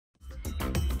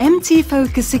MT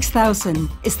Focus 6000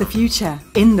 is the future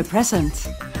in the present.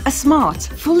 A smart,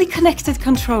 fully connected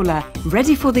controller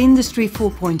ready for the Industry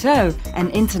 4.0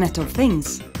 and Internet of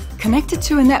Things. Connected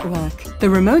to a network, the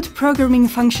remote programming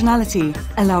functionality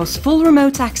allows full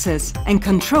remote access and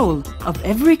control of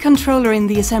every controller in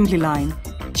the assembly line.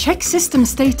 Check system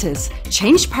status,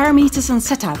 change parameters and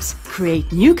setups,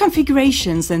 create new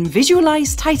configurations and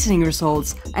visualize tightening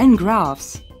results and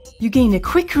graphs. You gain a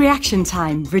quick reaction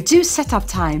time, reduced setup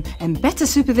time and better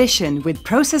supervision with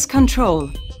process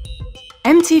control.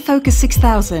 MT Focus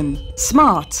 6000.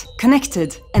 Smart,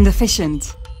 connected and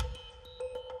efficient.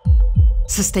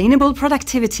 Sustainable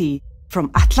productivity from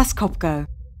Atlas Copco.